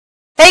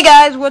Hey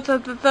guys, what's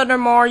up?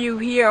 TheArchiveMario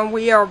here, and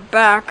we are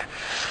back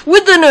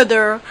with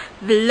another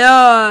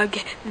vlog.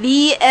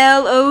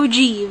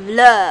 V-L-O-G,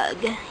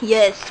 vlog.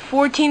 Yes,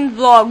 14th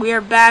vlog. We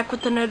are back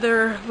with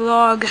another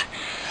vlog.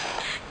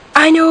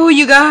 I know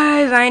you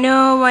guys, I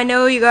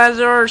know you guys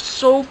are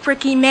so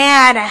freaking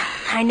mad.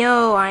 I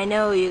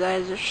know you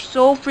guys are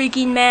so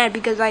freaking mad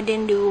because I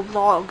didn't do a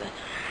vlog.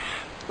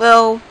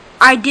 Well,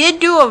 I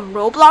did do a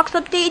Roblox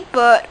update,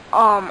 but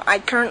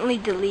I currently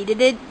deleted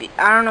it.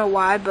 I don't know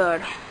why, but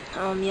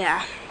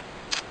yeah.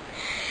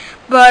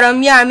 But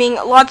yeah, I mean,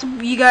 lots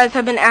of you guys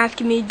have been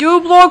asking me, do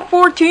vlog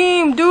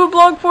 14, do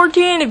vlog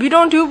 14. If you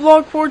don't do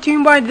vlog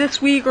 14 by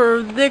this week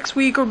or next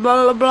week or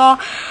blah blah blah,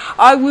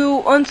 I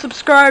will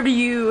unsubscribe to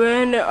you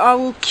and I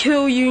will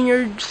kill you in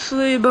your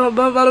sleep. Blah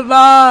blah blah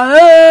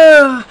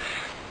blah.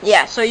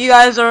 Yeah, so you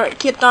guys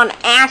kept on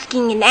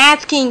asking and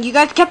asking. You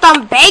guys kept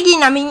on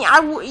begging. I mean,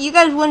 you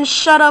guys wouldn't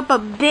shut up a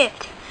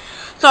bit.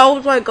 So I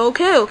was like,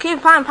 okay,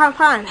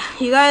 fine.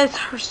 You guys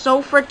are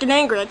so freaking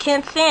angry. I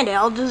can't stand it.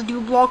 I'll just do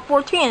vlog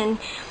 14. And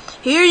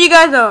here you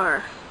guys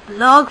are,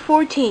 vlog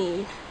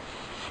 14.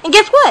 And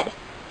guess what?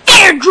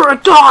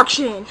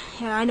 Introduction.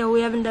 Yeah, I know we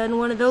haven't done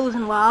one of those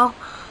in a while.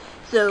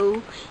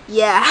 So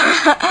yeah.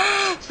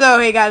 So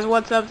hey guys,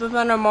 what's up?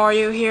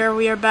 TheArchiveMario here.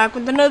 We are back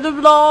with another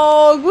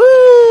vlog.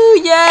 Woo!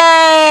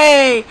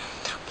 Yay!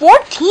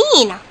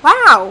 14.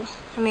 Wow.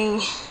 I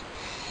mean,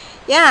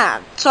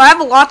 yeah, so I have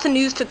lots of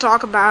news to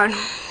talk about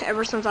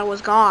ever since I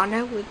was gone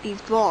with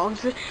these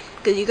vlogs,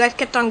 because you guys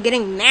kept on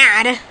getting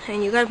mad,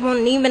 and you guys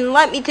wouldn't even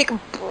let me take a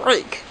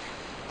break.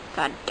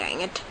 God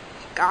dang it.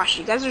 Gosh,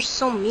 you guys are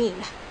so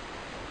mean.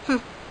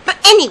 But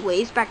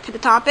anyways, back to the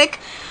topic.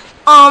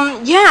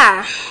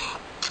 Yeah.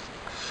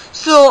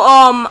 So,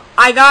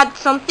 I got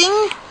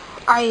something.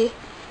 I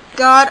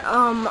got,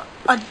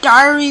 a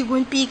Diary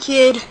Wimpy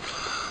Kid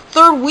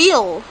third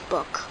wheel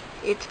book.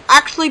 It's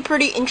actually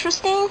pretty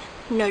interesting.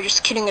 No,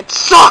 just kidding. It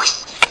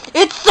sucks.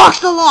 It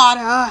sucks a lot.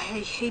 I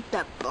hate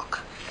that book.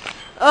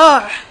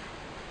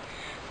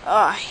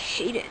 I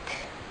hate it.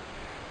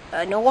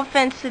 No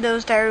offense to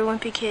those Diary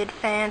Wimpy Kid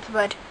fans,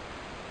 but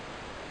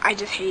I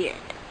just hate it.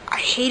 I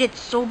hate it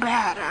so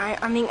bad.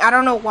 I mean, I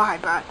don't know why,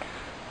 but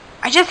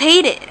I just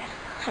hate it.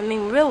 I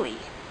mean, really.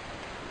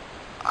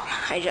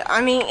 I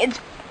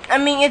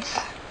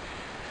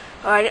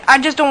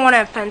just don't want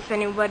to offend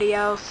anybody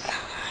else.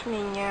 I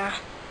mean, yeah.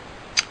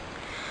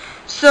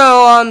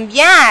 So,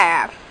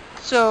 yeah.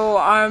 So,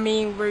 I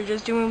mean, we're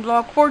just doing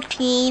vlog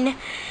 14. And,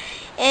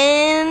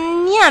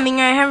 yeah, I mean,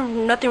 I have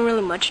nothing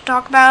really much to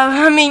talk about.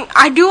 I mean,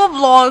 I do a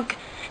vlog,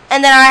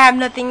 and then I have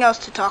nothing else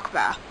to talk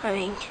about. I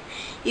mean,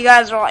 you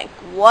guys are like,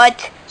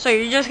 what? So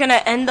you're just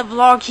gonna end the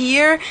vlog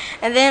here,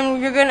 and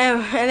then you're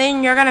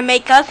gonna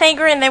make us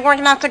angry, and then we're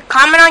gonna have to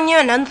comment on you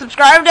and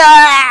unsubscribe?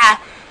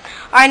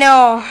 I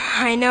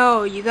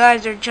know. You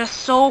guys are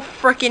just so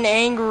freaking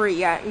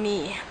angry at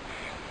me.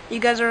 You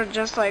guys are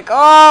just like,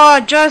 oh,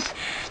 just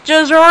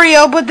hurry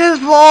up with this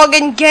vlog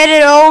and get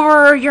it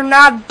over. You're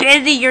not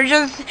busy. You're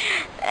just,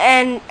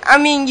 and I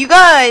mean, you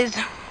guys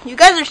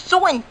are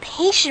so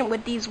impatient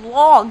with these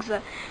vlogs.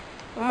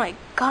 Oh my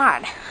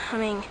God. I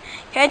mean,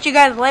 can't you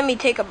guys let me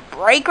take a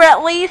break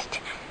at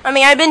least? I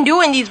mean, I've been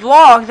doing these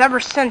vlogs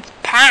ever since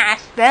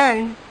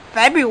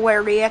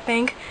February, I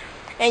think.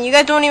 And you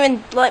guys don't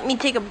even let me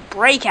take a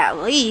break at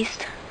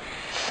least.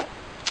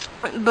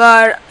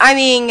 But, I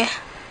mean,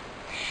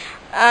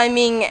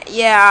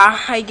 yeah,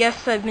 I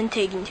guess I've been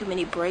taking too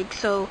many breaks,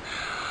 so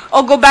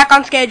I'll go back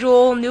on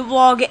schedule. New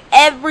vlog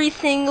every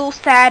single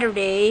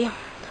Saturday,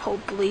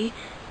 hopefully.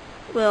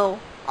 Well,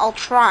 I'll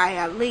try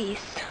at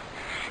least.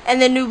 And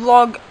then new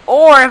vlog,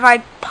 or if I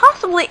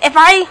possibly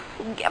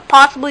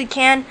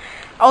can,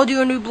 I'll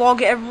do a new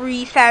vlog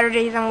every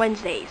Saturdays and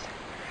Wednesdays.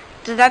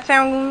 Does that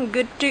sound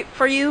good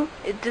for you?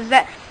 Does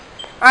that?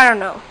 I don't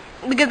know,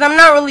 because I'm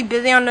not really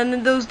busy on none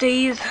of those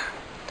days.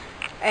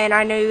 And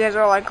I know you guys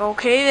are like,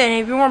 okay, then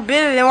if you weren't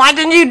busy, then why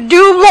didn't you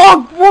do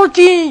vlog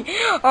 14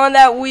 on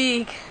that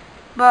week?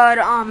 But,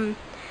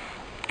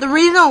 the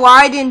reason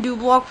why I didn't do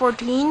vlog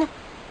 14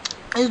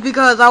 is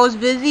because I was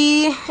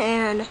busy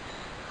and,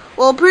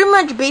 well, pretty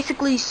much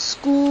basically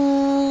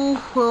school,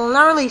 well,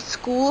 not really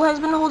school has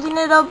been holding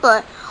it up,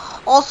 but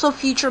also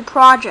future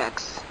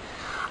projects.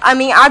 I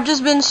mean, I've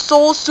just been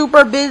so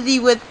super busy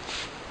with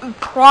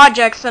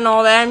projects and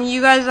all that. I mean,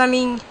 you guys, I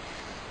mean,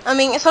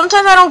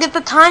 sometimes I don't get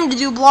the time to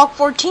do vlog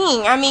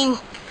 14. I mean,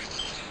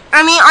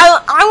 I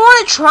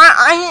want to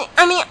try.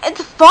 I mean,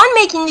 it's fun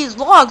making these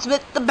vlogs,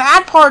 but the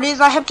bad part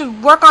is I have to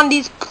work on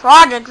these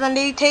projects, and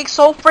they take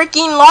so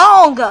freaking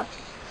long.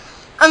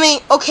 I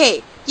mean,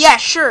 okay, yeah,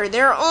 sure,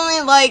 they're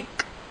only like,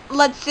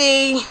 let's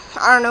say,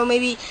 I don't know,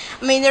 maybe,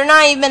 I mean, they're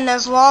not even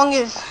as long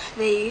as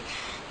they're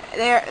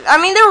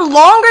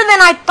longer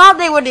than I thought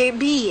they would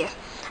be.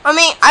 I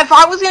mean, if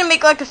I was gonna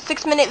make like a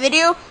 6-minute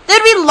video,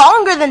 they'd be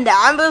longer than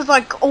that. I was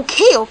like,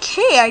 okay,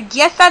 I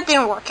guess that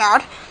didn't work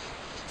out.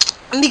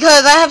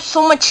 Because I have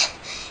so much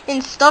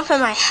stuff in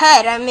my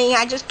head. I mean,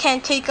 I just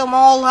can't take them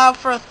all out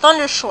for a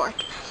Thunder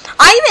Short.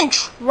 I even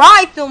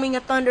tried filming a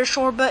Thunder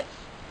Short, but,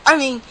 I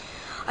mean,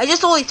 I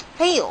just always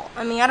fail.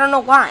 I mean, I don't know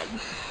why.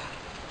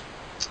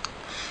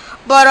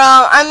 But,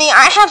 I mean,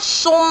 I have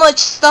so much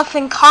stuff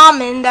in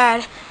common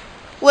that,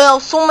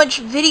 well, so much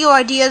video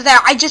ideas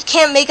that I just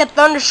can't make a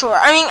Thundershort.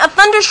 I mean, a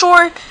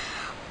Thundershort,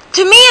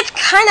 to me, it's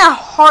kind of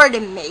hard to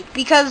make,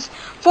 because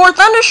for a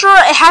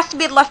Thundershort, it has to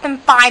be less than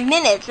 5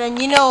 minutes,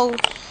 and, you know,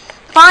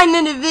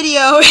 5-minute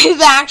video is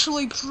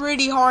actually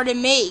pretty hard to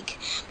make,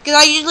 because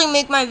I usually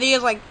make my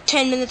videos like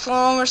 10 minutes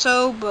long or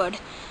so. But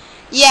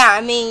yeah,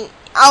 I mean,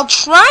 I'll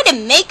try to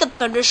make a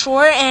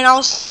Thundershort and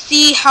I'll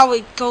see how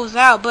it goes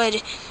out, but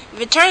if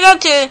it turns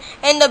out to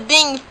end up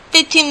being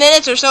 15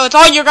 minutes or so, it's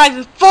all your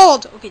guys'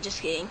 fault. Okay,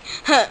 just kidding.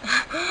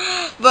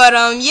 But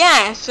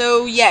yeah,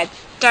 so yeah,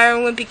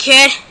 Diary Wimpy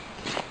Kid.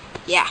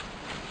 Yeah,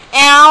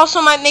 and I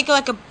also might make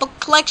like a book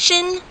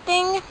collection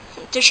thing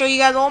to show you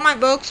guys all my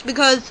books,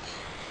 because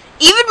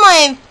even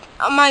my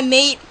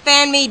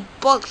fan-made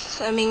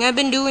books. I mean, I've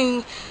been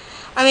doing.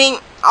 I mean,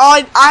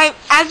 I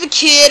as a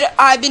kid,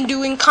 I've been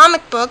doing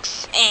comic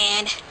books,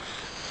 and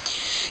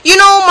you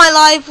know, my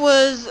life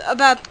was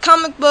about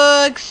comic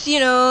books, you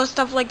know,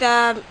 stuff like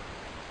that.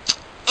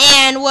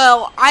 And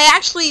well, I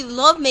actually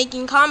love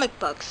making comic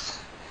books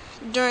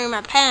during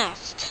my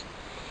past.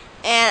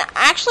 And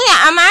actually,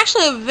 I'm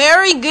actually a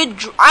very good.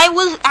 I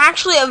was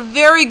actually a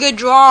very good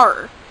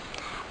drawer.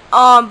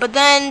 But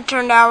then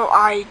turned out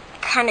I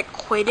kind of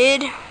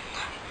quitted,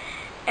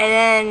 and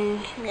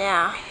then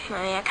yeah,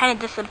 I mean, I kind of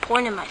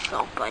disappointed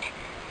myself. But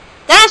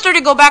then I started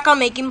to go back on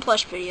making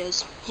plush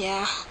videos.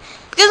 Yeah,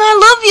 because I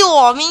love you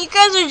all. I mean, you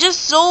guys are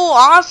just so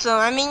awesome.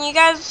 I mean, you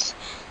guys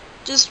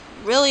just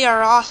really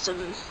are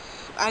awesome.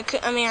 I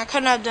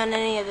couldn't have done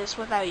any of this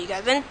without you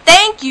guys. And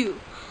thank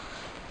you.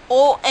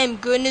 Oh, and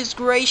goodness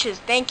gracious,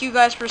 thank you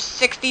guys for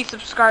 60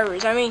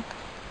 subscribers. I mean,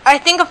 I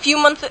think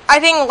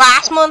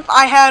last month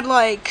I had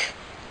like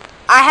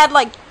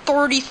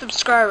 30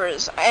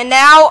 subscribers, and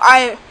now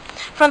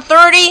from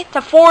 30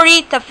 to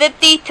 40 to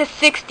 50 to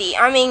 60.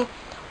 I mean,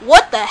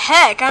 what the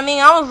heck? I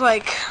mean, I was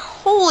like,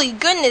 holy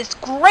goodness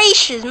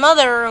gracious,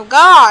 mother of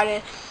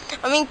God.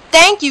 I mean,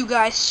 thank you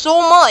guys so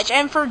much.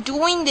 And for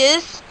doing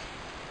this,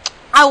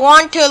 I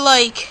want to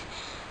like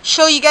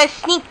show you guys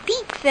sneak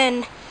peeks,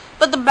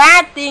 but the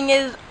bad thing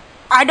is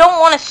I don't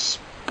want to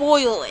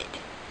spoil it.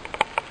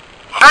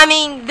 I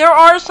mean, there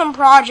are some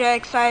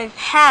projects I've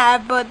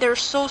had, but they're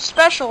so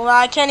special that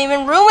I can't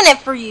even ruin it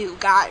for you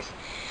guys.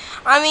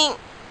 I mean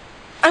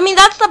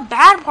that's the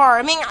bad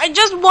part. I mean, I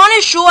just want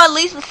to show at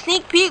least a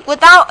sneak peek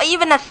without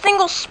even a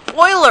single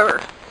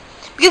spoiler.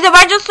 Because if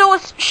I just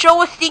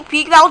show a sneak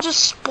peek, that'll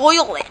just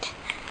spoil it.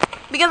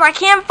 Because I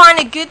can't find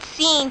a good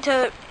scene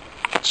to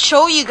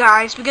show you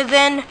guys, because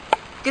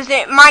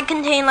it might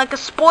contain like a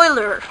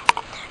spoiler.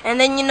 And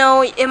then, you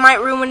know, it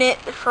might ruin it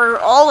for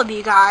all of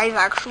you guys,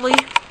 actually.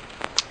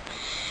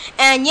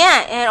 And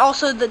yeah, and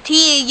also the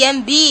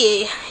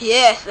TheArchiveMario.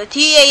 Yes, the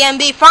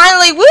TheArchiveMario.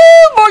 Finally, woo!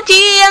 More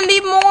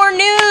TheArchiveMario, more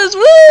news.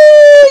 Woo!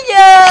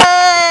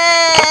 Yeah!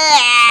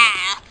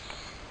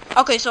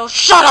 Okay, so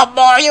shut up,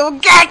 Mario.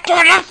 Get to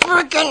the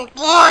freaking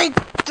point.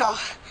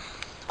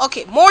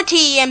 Okay, more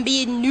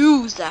TheArchiveMario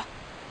news.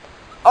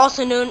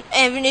 Also known,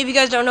 even if you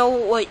guys don't know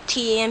what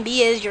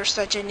TheArchiveMario is, you're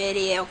such an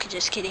idiot. Okay,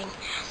 just kidding.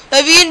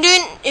 But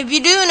if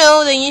you do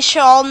know, then you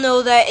should all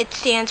know that it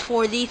stands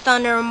for the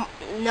Thunder.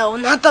 No,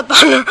 not the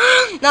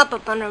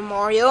Thunder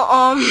Mario.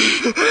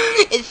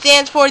 It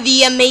stands for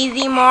the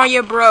Amazing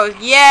Mario Bros.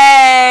 Yay!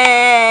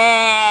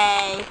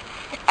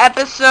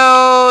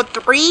 Episode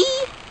 3?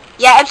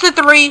 Yeah, episode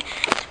 3.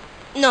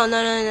 No.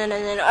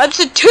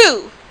 Episode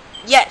 2.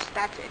 Yes,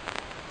 that's it.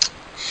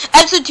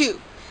 Episode 2.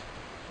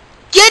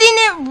 Getting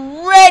it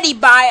ready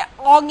by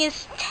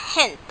August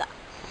 10th.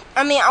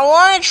 I mean, I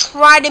want to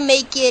try to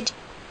make it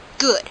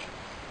good.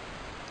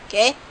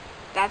 Okay?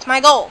 That's my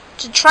goal.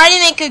 To try to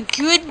make a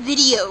good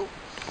video.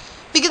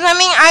 Because, I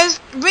mean, I've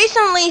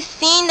recently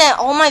seen that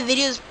all my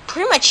videos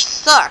pretty much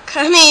suck.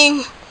 I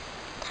mean,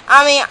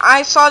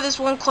 I saw this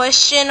one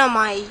question on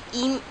my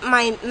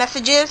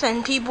messages,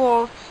 and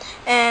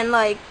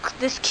like,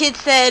 this kid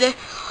said,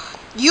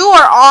 "You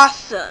are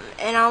awesome."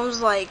 And I was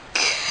like,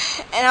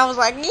 yeah,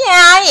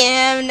 I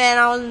am. And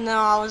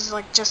I was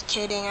like, just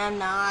kidding, I'm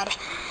not.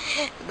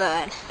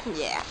 But,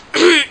 yeah.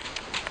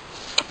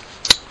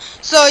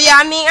 So, yeah,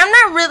 I mean, I'm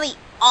not really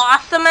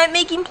awesome at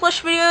making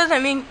plush videos. I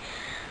mean,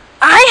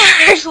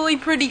 I actually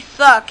pretty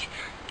suck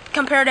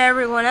compared to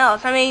everyone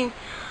else. I mean,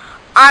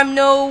 I'm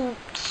no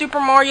Super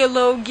Mario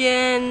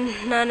Logan,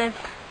 I'm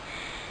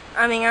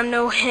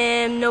no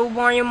him, no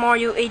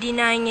Mario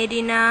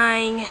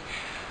 8989,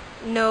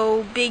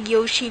 no Big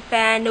Yoshi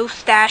fan, no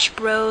Stash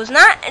Bros.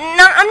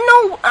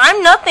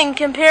 I'm nothing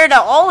compared to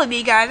all of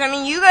you guys. I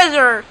mean, you guys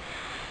are,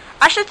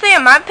 I should say,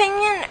 in my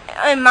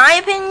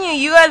opinion,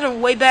 you guys are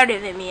way better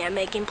than me at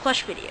making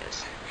plush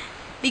videos.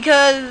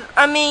 Because,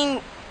 I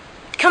mean,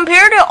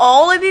 compared to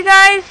all of you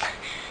guys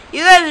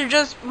are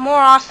just more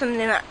awesome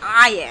than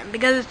I am.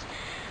 Because,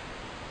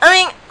 I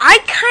mean, I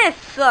kind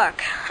of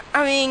suck.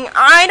 I mean,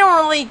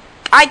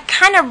 I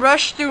kind of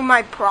rush through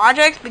my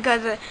projects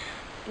because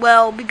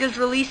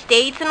release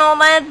dates and all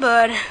that,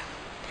 but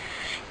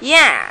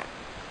yeah.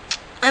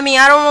 I mean,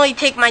 I don't really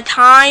take my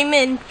time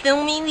in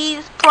filming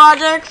these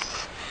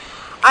projects.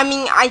 I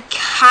mean,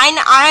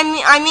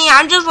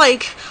 I'm just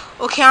like,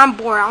 okay, I'm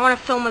bored. I want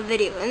to film a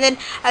video, and then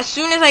as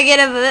soon as I get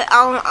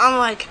I'm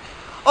like,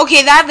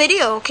 okay, that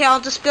video. Okay, I'll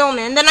just film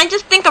it, and then I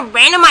just think of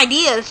random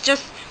ideas.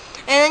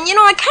 And then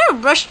I kind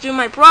of rush through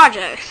my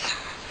projects,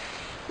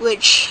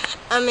 which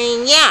I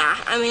mean, yeah.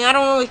 I mean, I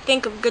don't really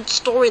think of good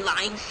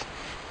storylines.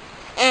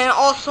 And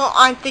also,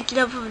 I'm thinking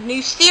of a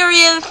new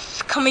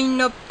series coming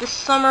up this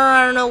summer.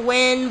 I don't know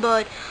when,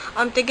 but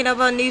I'm thinking of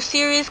a new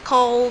series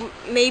called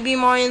maybe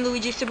Mario and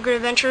Luigi Super Great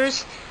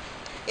Adventures.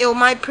 It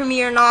might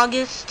premiere in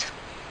August.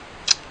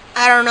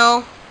 I don't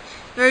know.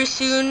 Very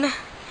soon.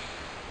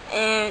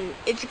 And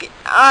it's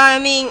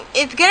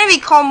gonna be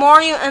called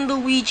Mario and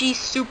Luigi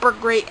Super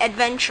Great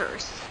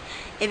Adventures.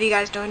 If you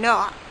guys don't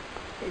know.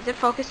 Is it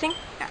focusing?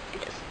 Yeah,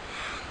 it is.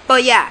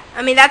 But yeah,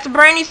 I mean, that's a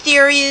brand new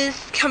series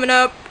coming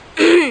up.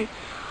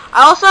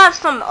 I also have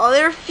some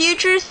other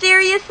future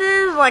series,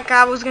 like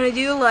I was gonna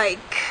do, like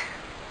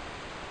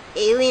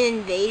Alien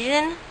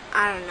Invasion.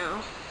 I don't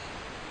know.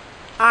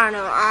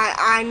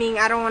 I mean,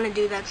 I don't want to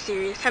do that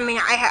series. I mean,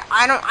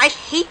 I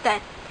hate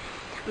that.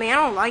 I mean, I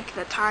don't like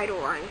the title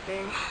or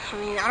anything. I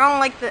mean, I don't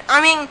like the.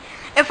 I mean,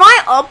 if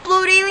I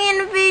upload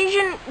Alien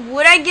Invasion,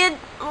 would I get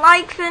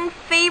likes and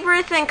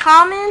favorites and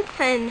comments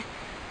and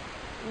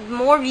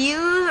more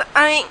views?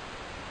 I mean,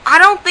 I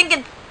don't think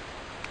it's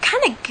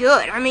kind of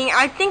good. I mean,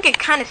 I think it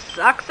kind of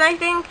sucks, I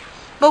think.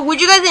 But would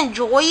you guys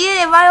enjoy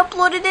it if I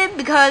uploaded it?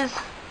 Because,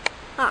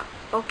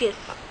 focus.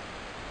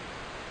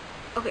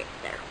 Okay,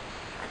 there.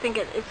 I think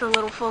it's a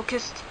little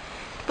focused.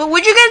 But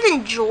would you guys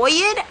enjoy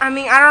it? I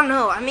mean, I don't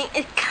know. I mean,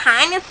 it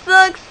kind of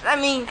sucks. I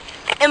mean,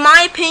 in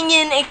my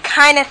opinion, it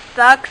kind of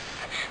sucks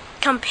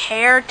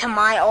compared to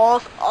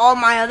all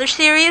my other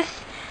series.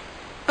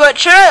 But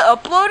should I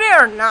upload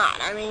it or not?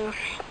 I mean,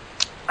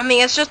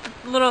 it's just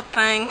a little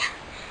thing.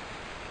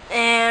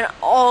 And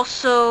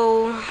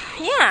also,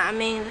 yeah, I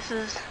mean, this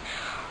is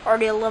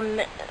already 11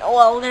 minutes.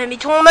 Well, it's gonna be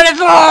 12 minutes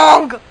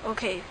long.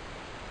 Okay.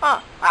 How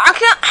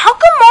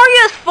come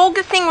Mario is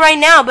focusing right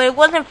now, but it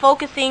wasn't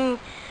focusing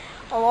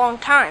a long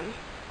time?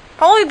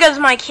 Probably because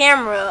my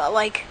camera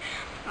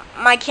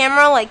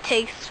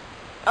takes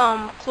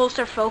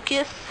closer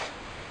focus.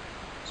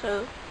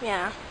 So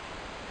yeah.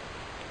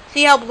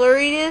 See how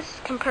blurry it is?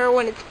 Compare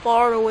when it's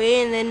far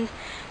away, and then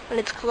when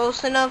it's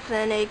close enough,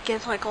 then it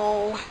gets like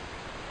all,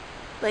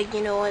 like,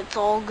 it's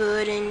all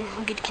good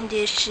and good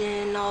condition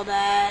and all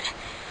that.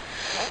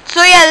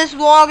 So yeah, this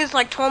vlog is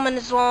like 12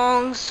 minutes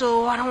long,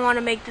 so I don't want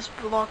to make this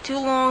vlog too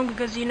long,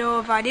 because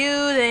if I do,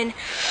 then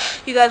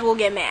you guys will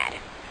get mad.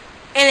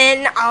 And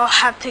then I'll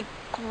have to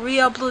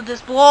re-upload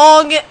this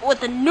vlog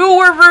with a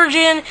newer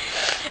version,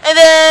 and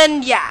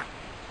then yeah.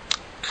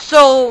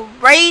 So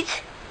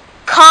rate,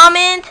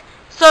 comment,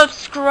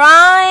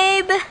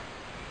 subscribe,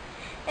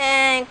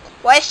 and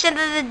question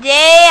of the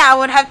day, I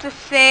would have to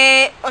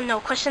say, oh no,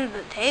 question of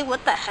the day,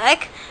 what the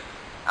heck?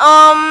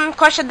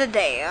 Question of the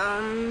day,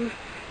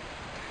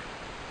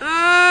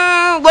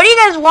 what do you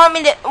guys want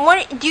me to,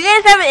 do you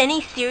guys have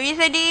any serious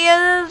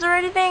ideas or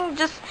anything?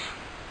 Just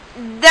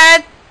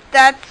that's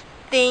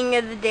thing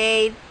of the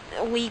day,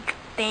 week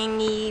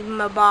thingy,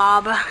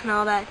 mabob, and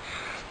all that.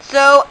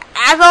 So,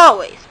 as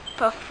always,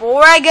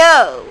 before I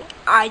go,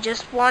 I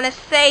just want to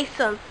say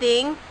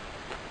something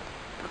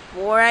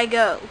before I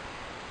go.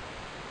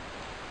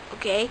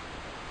 Okay?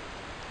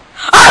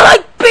 I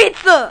like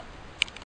pizza!